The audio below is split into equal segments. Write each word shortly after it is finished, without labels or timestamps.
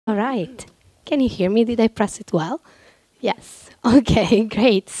All right. Can you hear me? Did I press it well? Yes. Okay,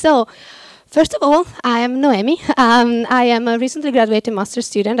 great. So, first of all, I am Noemi. I am a recently graduated master's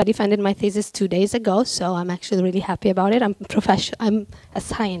student. I defended my thesis 2 days ago, so I'm actually really happy about it. I'm a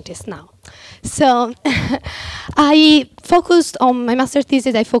scientist now. So I focused on my master's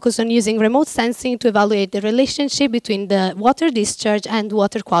thesis. I focused on using remote sensing to evaluate the relationship between the water discharge and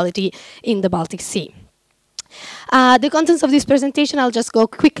water quality in the Baltic Sea. The contents of this presentation, I'll just go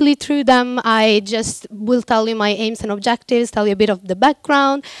quickly through them. I just will tell you my aims and objectives, tell you a bit of the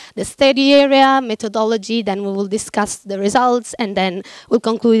background, the study area, methodology, then we will discuss the results, and then we'll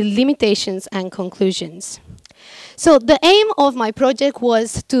conclude limitations and conclusions. So the aim of my project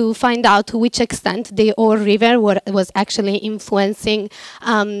was to find out to which extent the Öre River was actually influencing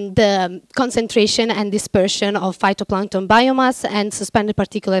the concentration and dispersion of phytoplankton biomass and suspended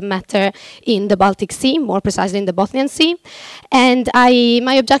particulate matter in the Baltic Sea, more precisely in the Bothnian Sea. And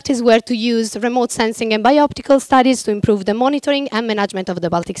my objectives were to use remote sensing and biooptical studies to improve the monitoring and management of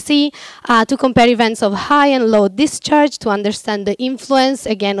the Baltic Sea, to compare events of high and low discharge, to understand the influence,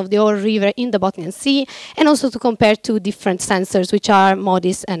 again, of the Öre River in the Bothnian Sea, and also to compare two different sensors, which are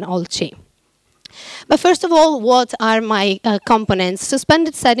MODIS and OLCI. But first of all, what are my components?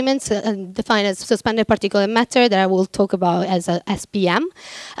 Suspended sediments, defined as suspended particulate matter, that I will talk about as a SPM,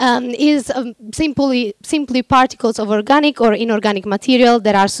 is simply particles of organic or inorganic material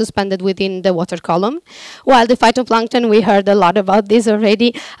that are suspended within the water column. While the phytoplankton, we heard a lot about this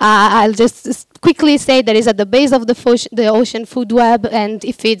already. I'll just quickly say that is at the base of the ocean food web, and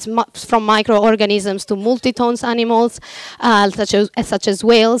it feeds from microorganisms to multitones animals, such as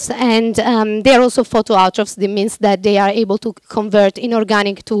whales, and they are also photoautrophs. That means that they are able to convert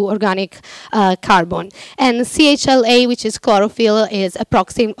inorganic to organic carbon. And CHLA, which is chlorophyll, is a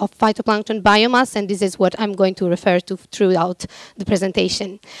proxy of phytoplankton biomass, and this is what I'm going to refer to throughout the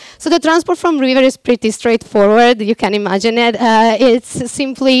presentation. So the transport from river is pretty straightforward. You can imagine it. It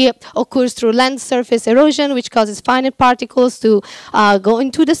simply occurs through land surface erosion, which causes finite particles to go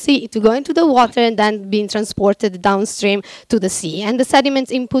into the sea, to go into the water, and then being transported downstream to the sea. And the sediment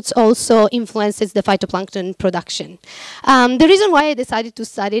inputs also influences the phytoplankton production. The reason why I decided to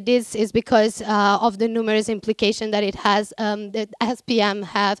study this is because of the numerous implications that it has, that SPM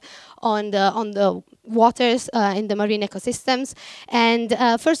have on the waters in the marine ecosystems. And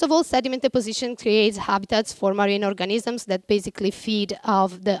first of all, sediment deposition creates habitats for marine organisms that basically feed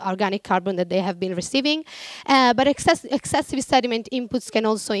off the organic carbon that they have been receiving. But excessive sediment inputs can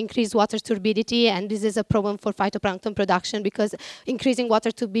also increase water turbidity, and this is a problem for phytoplankton production because increasing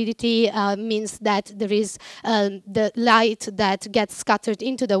water turbidity means that there is the light that gets scattered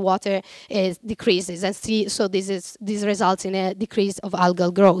into the water decreases, and so this results in a decrease of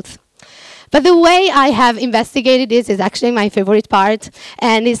algal growth. But the way I have investigated this is actually my favorite part,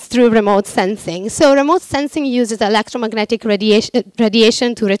 and it's through remote sensing. So remote sensing uses electromagnetic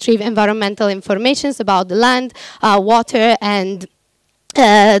radiation to retrieve environmental information about the land, water, and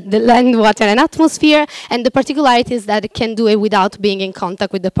the land, water, and atmosphere, and the particularity is that it can do it without being in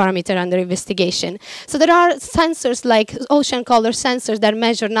contact with the parameter under investigation. So there are sensors like ocean color sensors that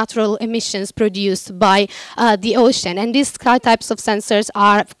measure natural emissions produced by the ocean, and these types of sensors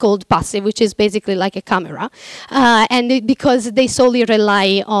are called passive, which is basically like a camera, and because they solely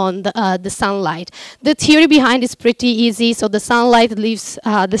rely on the sunlight. The theory behind is pretty easy. So the sunlight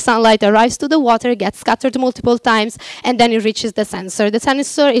arrives to the water, gets scattered multiple times, and then it reaches the sensor. The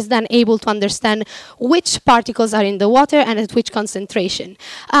sensor is then able to understand which particles are in the water and at which concentration.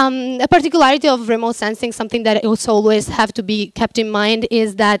 A particularity of remote sensing, something that also always have to be kept in mind,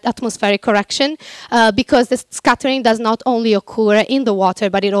 is that atmospheric correction, because the scattering does not only occur in the water,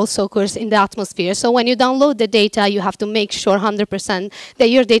 but it also occurs in the atmosphere. So when you download the data, you have to make sure 100% that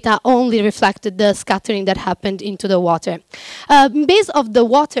your data only reflected the scattering that happened into the water. Based on the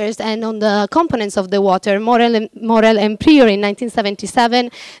waters and on the components of the water, Morel and Prior in 1977,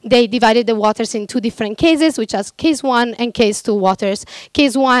 they divided the waters in two different cases, which are case 1 and case 2 waters.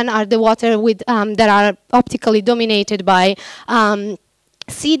 Case 1 are the water with, that are optically dominated by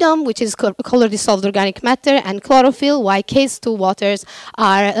sedum, which is color dissolved organic matter, and chlorophyll, while case 2 waters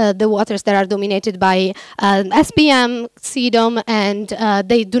are the waters that are dominated by SPM, sedum, and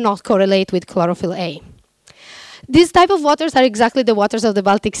they do not correlate with chlorophyll A. These type of waters are exactly the waters of the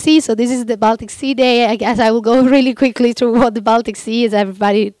Baltic Sea. So this is the Baltic Sea Day. I guess I will go really quickly through what the Baltic Sea is.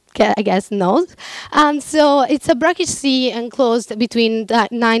 Everybody I guess knows. So it's a brackish sea enclosed between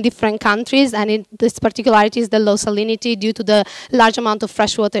 9 different countries, and this particularity is the low salinity due to the large amount of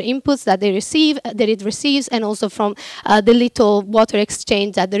freshwater inputs that it receives, and also from the little water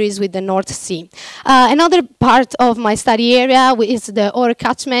exchange that there is with the North Sea. Another part of my study area is the Öre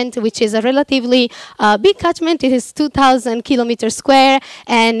catchment, which is a relatively big catchment. It is 2,000 kilometers square,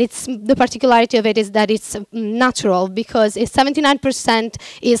 and the particularity of it is that it's natural, because 79%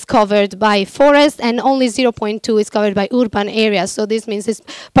 is covered by forest and only 0.2 is covered by urban areas. So this means it's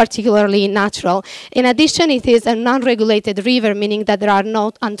particularly natural. In addition, it is an unregulated river, meaning that there are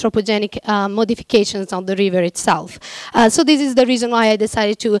no anthropogenic modifications on the river itself. So this is the reason why I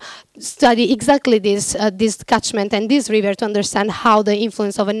decided to study exactly this catchment and this river to understand how the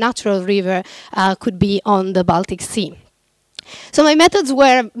influence of a natural river could be on the Baltic Sea. So my methods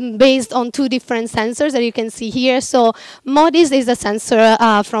were based on 2 different sensors that you can see here. So MODIS is a sensor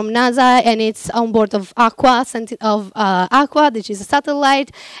from NASA, and it's on board of Aqua, which is a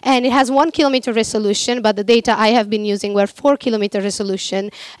satellite, and it has 1 kilometer resolution, but the data I have been using were 4 kilometer resolution,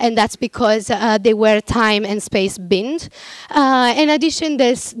 and that's because they were time and space binned. In addition,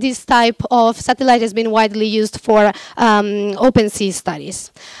 this type of satellite has been widely used for open sea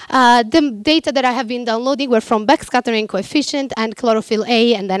studies. The data that I have been downloading were from backscattering coefficient and chlorophyll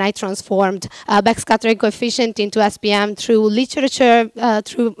A, and then I transformed backscattering coefficient into SPM through literature,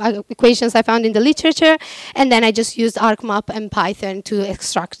 through equations I found in the literature, and then I just used ArcMap and Python to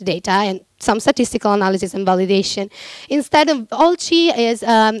extract data and some statistical analysis and validation. Instead of OLCI is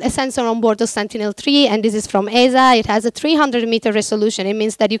a sensor on board of Sentinel-3, and this is from ESA. It has a 300-meter resolution. It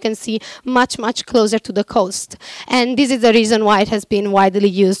means that you can see much, much closer to the coast. And this is the reason why it has been widely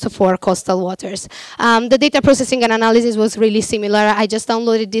used for coastal waters. The data processing and analysis was really similar. I just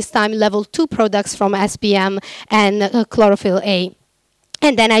downloaded this time level 2 products from SPM and chlorophyll A.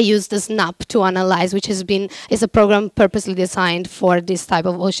 And then I used the SNAP to analyze, which is a program purposely designed for this type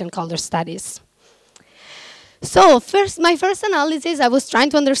of ocean color studies. So my first analysis, I was trying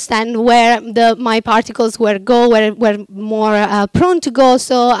to understand where my particles were more prone to go.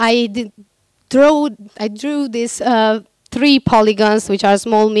 So I drew this 3 polygons, which are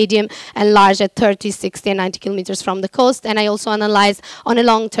small, medium, and large at 30, 60, and 90 kilometers from the coast. And I also analyzed on a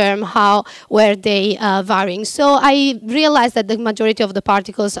long term how were they varying. So I realized that the majority of the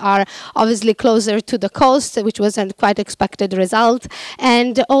particles are obviously closer to the coast, which was a quite expected result.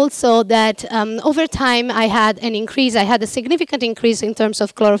 And also that over time I had an increase. I had a significant increase in terms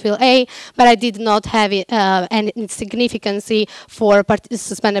of chlorophyll A, but I did not have any significance for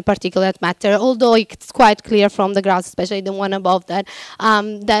suspended particulate matter, although it's quite clear from the graphs, especially the one above that,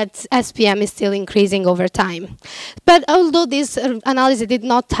 that SPM is still increasing over time. But although this analysis did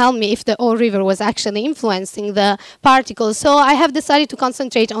not tell me if the Öre River was actually influencing the particles, so I have decided to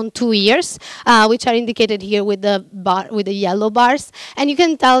concentrate on 2 years, which are indicated here with the yellow bars. And you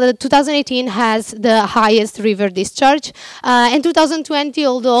can tell that 2018 has the highest river discharge. And 2020,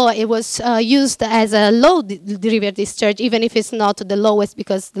 although it was used as a low river discharge, even if it's not the lowest,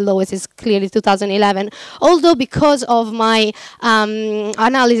 because the lowest is clearly 2011, although because of my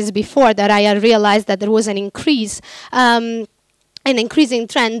analysis before that, I realized that there was an increase. An increasing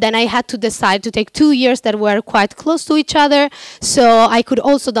trend, then I had to decide to take 2 years that were quite close to each other, so I could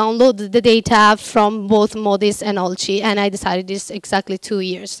also download the data from both MODIS and OLCI, and I decided this exactly 2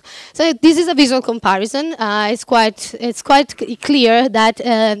 years. So this is a visual comparison. It's quite clear that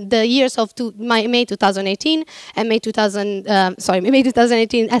the years of May 2018 and May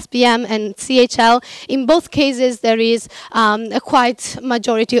 2018 SPM and CHL, in both cases there is a quite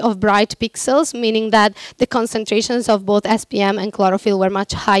majority of bright pixels, meaning that the concentrations of both SPM and chlorophyll were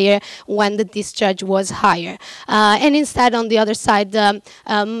much higher when the discharge was higher. And instead, on the other side,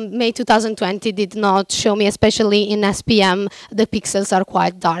 May 2020 did not show me, especially in SPM, the pixels are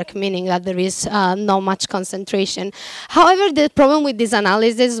quite dark, meaning that there is not much concentration. However, the problem with this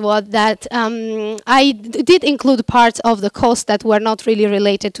analysis was that I did include parts of the coast that were not really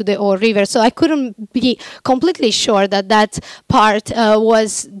related to the Öre River, so I couldn't be completely sure that that part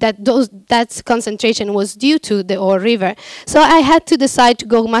that concentration was due to the Öre River. So I had to decide to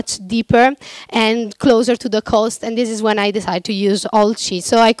go much deeper and closer to the coast, and this is when I decided to use OLCI.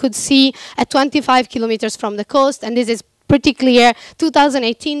 So I could see at 25 kilometers from the coast, and this is pretty clear.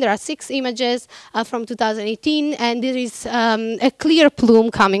 2018, there are 6 images from 2018, and there is a clear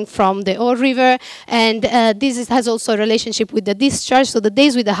plume coming from the Öre River, and this has also a relationship with the discharge. So the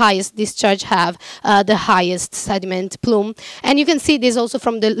days with the highest discharge have the highest sediment plume. And you can see this also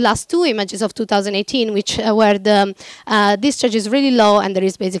from the last 2 images of 2018, which where the discharge is really low and there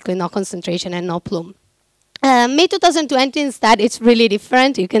is basically no concentration and no plume. May 2020 instead, it's really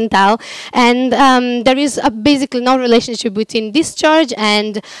different, you can tell. And there is basically no relationship between discharge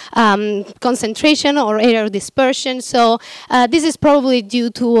and concentration or area of dispersion. So this is probably due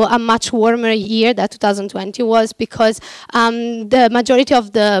to a much warmer year that 2020 was, because the majority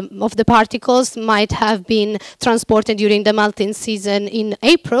of the particles might have been transported during the melting season in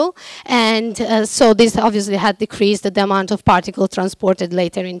April. And so this obviously had decreased the amount of particles transported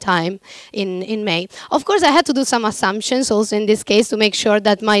later in time in May. Of course, I had to do some assumptions also in this case to make sure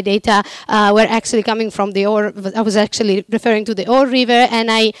that my data were actually coming from the Öre. I was actually referring to the Öre River,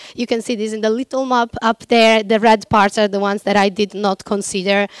 and you can see this in the little map up there. The red parts are the ones that I did not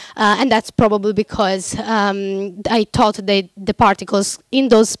consider, and that's probably because I thought that the particles in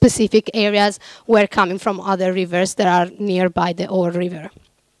those specific areas were coming from other rivers that are nearby the Öre River.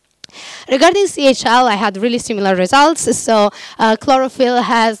 Regarding CHL, I had really similar results. So chlorophyll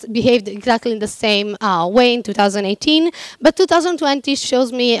has behaved exactly in the same way in 2018, but 2020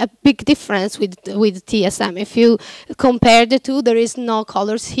 shows me a big difference with TSM. If you compare the two, there is no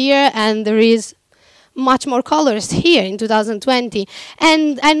colors here, and there is much more colors here in 2020.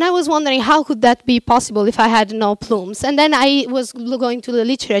 And I was wondering, how could that be possible if I had no plumes? And then I was going to the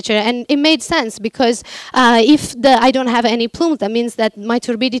literature, and it made sense, because if I don't have any plumes, that means that my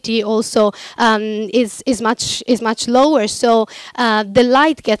turbidity also is much lower. So the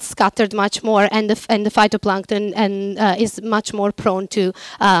light gets scattered much more, and the phytoplankton is much more prone to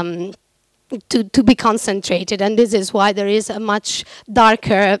be concentrated, and this is why there is a much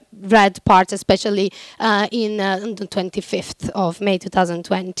darker red part, especially in the 25th of May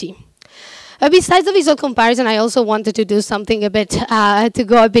 2020. Besides the visual comparison, I also wanted to do something a bit, to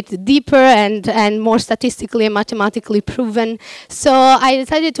go a bit deeper and more statistically and mathematically proven. So I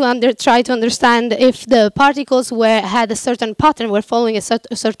decided to try to understand if the particles had a certain pattern, were following a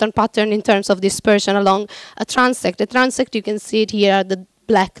certain pattern in terms of dispersion along a transect. The transect, you can see it here, the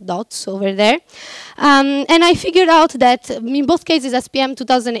black dots over there. And I figured out that in both cases, SPM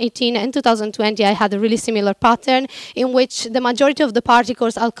 2018 and 2020, I had a really similar pattern in which the majority of the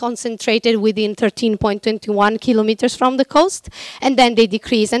particles are concentrated within 13.21 kilometers from the coast, and then they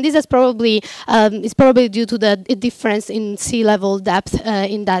decrease. And this is probably due to the difference in sea level depth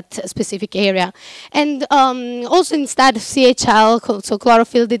in that specific area. And also instead, CHL, so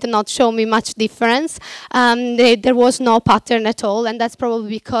chlorophyll, did not show me much difference. There was no pattern at all, and that's probably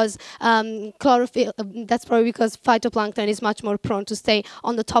because phytoplankton is much more prone to stay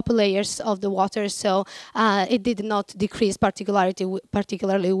on the top layers of the water, so it did not decrease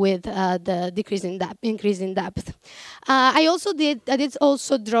particularly with the increase in depth. I did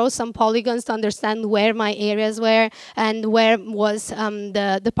also draw some polygons to understand where my areas were and where was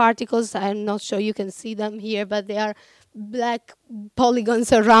the particles. I'm not sure you can see them here, but they are black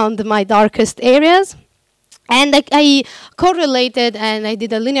polygons around my darkest areas. And I correlated, and I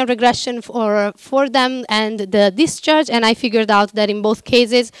did a linear regression for them and the discharge, and I figured out that in both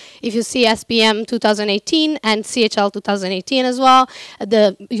cases, if you see SPM 2018 and CHL 2018 as well,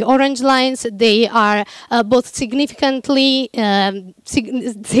 the orange lines, they are both significantly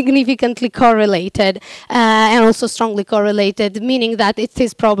correlated and also strongly correlated, meaning that it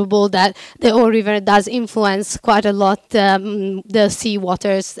is probable that the Öre River does influence quite a lot the sea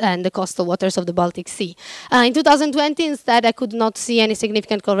waters and the coastal waters of the Baltic Sea. In 2020, instead, I could not see any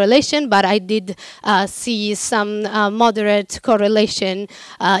significant correlation, but I did see some moderate correlation,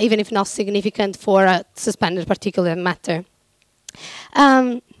 even if not significant, for suspended particulate matter.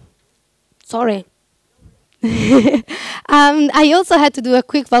 Sorry. I also had to do a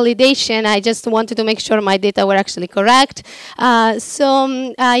quick validation. I just wanted to make sure my data were actually correct.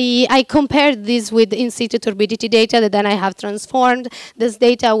 So I compared this with in situ turbidity data that then I have transformed. This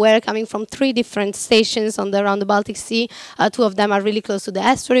data were coming from 3 different stations around the Baltic Sea. 2 of them are really close to the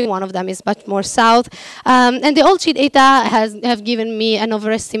estuary. 1 of them is much more south. And the OLCI data have given me an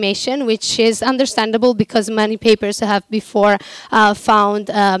overestimation, which is understandable because many papers have before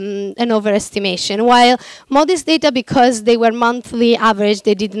found an overestimation. While modest data, because they were monthly average,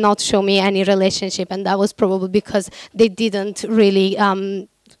 they did not show me any relationship, and that was probably because they didn't really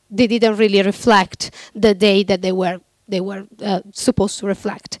reflect the day that they were supposed to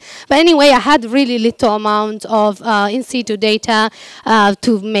reflect. But anyway, I had really little amount of in situ data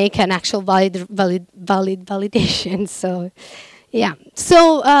to make an actual valid validation. So, Yeah,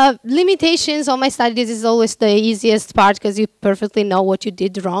 so limitations on my studies is always the easiest part because you perfectly know what you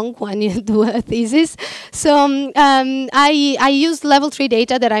did wrong when you do a thesis. So I used level 3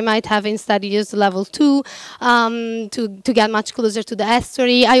 data that I might have instead used level 2 to get much closer to the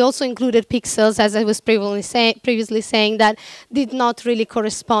estuary. I also included pixels, as I was previously saying, that did not really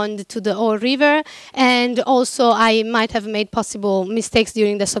correspond to the Öre River, and also I might have made possible mistakes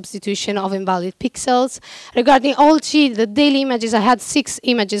during the substitution of invalid pixels. Regarding OLCI, the daily images, I had 6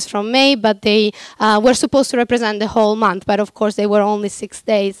 images from May, but they were supposed to represent the whole month, but of course they were only 6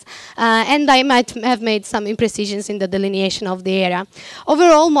 days. And I might have made some imprecisions in the delineation of the area.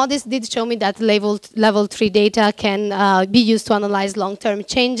 Overall, MODIS did show me that level 3 data can be used to analyze long-term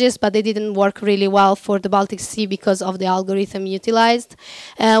changes, but they didn't work really well for the Baltic Sea because of the algorithm utilized.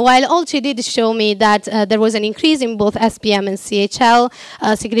 While OLCI did show me that there was an increase in both SPM and CHL,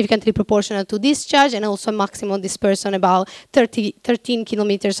 significantly proportional to discharge, and also maximum dispersion about 13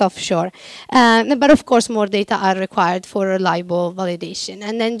 kilometers offshore. But of course, more data are required for reliable validation.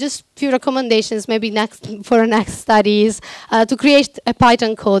 And then just few recommendations, maybe for next studies, to create a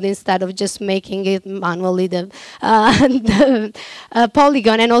Python code instead of just making it manually the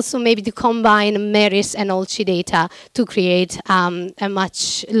polygon, and also maybe to combine MERIS and OLCI data to create a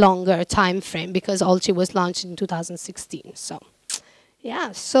much longer time frame, because OLCI was launched in 2016. So,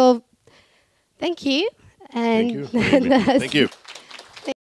 yeah, so thank you. And thank you. Thank you.